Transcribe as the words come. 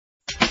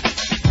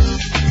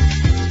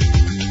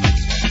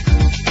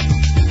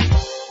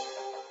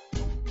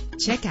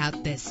Check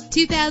out this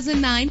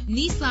 2009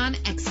 Nissan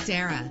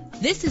Xterra.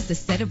 This is the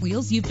set of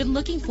wheels you've been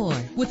looking for,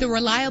 with a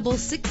reliable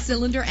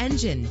 6-cylinder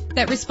engine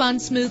that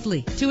responds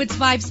smoothly to its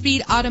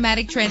 5-speed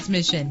automatic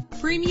transmission.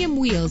 Premium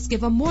wheels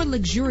give a more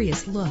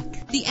luxurious look.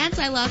 The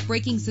anti-lock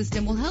braking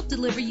system will help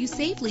deliver you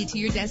safely to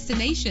your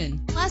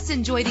destination. Plus,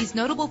 enjoy these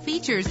notable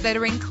features that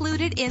are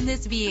included in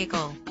this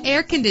vehicle: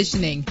 air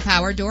conditioning,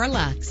 power door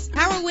locks,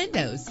 power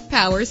windows,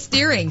 power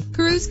steering,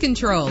 cruise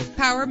control,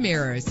 power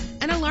mirrors,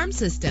 an alarm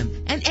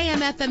system, an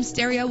AM/FM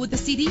stereo with a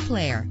CD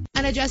player,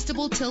 an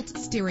adjustable tilt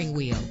steering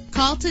wheel.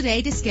 Call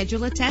today to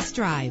schedule a test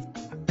drive.